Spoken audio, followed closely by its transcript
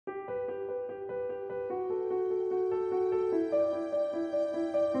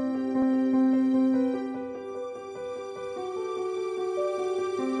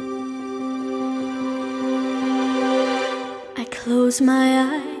close my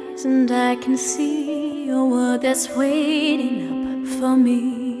eyes and I can see a world that's waiting up for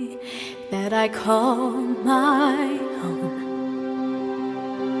me, that I call my own.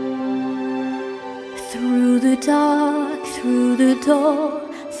 Through the dark, through the door,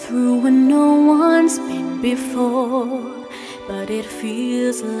 through where no one's been before, but it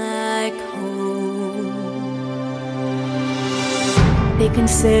feels like home. They can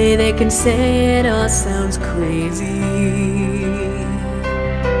say it all sounds crazy.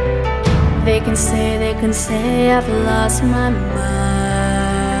 They can say I've lost my mind.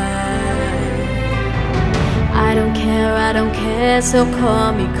 I don't care, so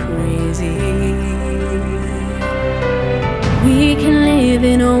call me crazy. We can live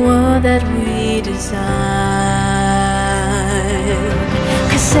in a world that we design.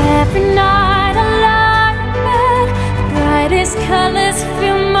 'Cause every night I lie in bed, the brightest colors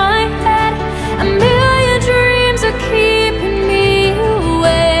fill my head. A million dreams are keeping me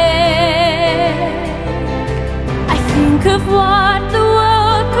awake. I think of what the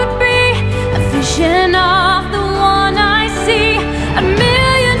world could be, a vision of the one I see. A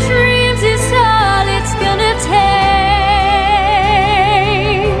million dreams is all it's gonna take.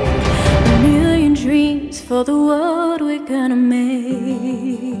 A million dreams for the world we're gonna make.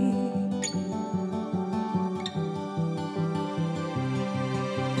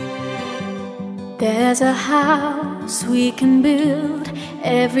 There's a house we can build,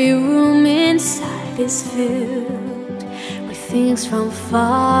 every room inside is filled with things from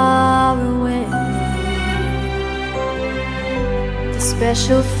far away. The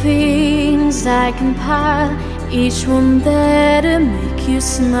special things I compile, each one there to make you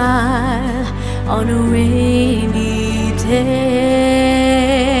smile on a rainy day.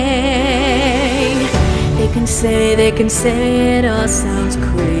 They can say it all sounds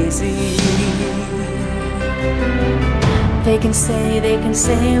crazy. They can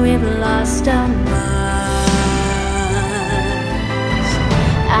say we've lost our minds.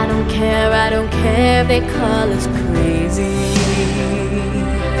 I don't care if they call us crazy.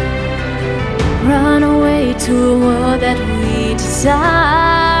 Run away to a world that we design.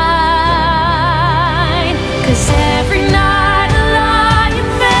 'Cause every night I lie in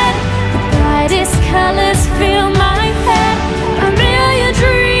bed, the brightest colors fill my head. A million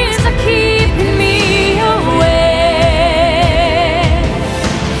dreams are keeping me awake.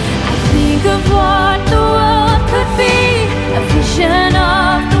 I think of what the world could be, a vision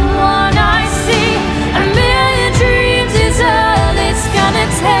of the one I see. A million dreams is all it's gonna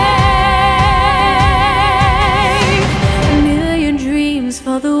take. A million dreams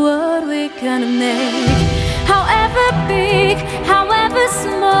for the world we're gonna make. However big, however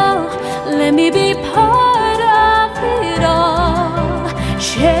small, let me be part of it all.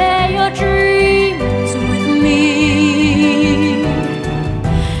 Share your dreams with me.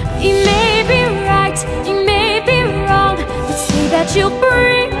 You may be right, you may be wrong, but say that you'll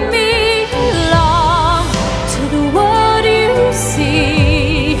bring me along to the world you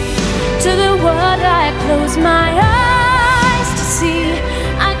see, to the world I close my eyes to see.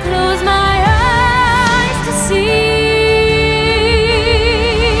 I close my eyes to see.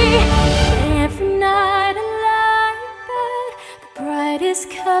 Every night I lie in bed, the brightest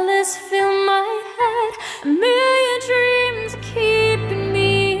colors fill my head. A million dreams keeping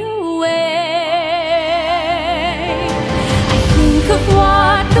me awake. I think of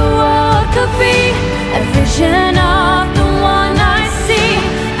what the world could be, a vision of the one I see.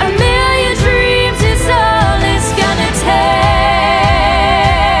 A million dreams is all it's gonna take.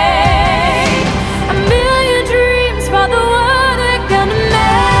 A million dreams for the world we're gonna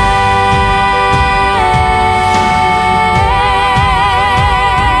make.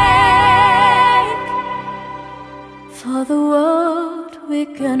 For the world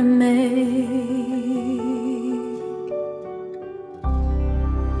we're gonna make.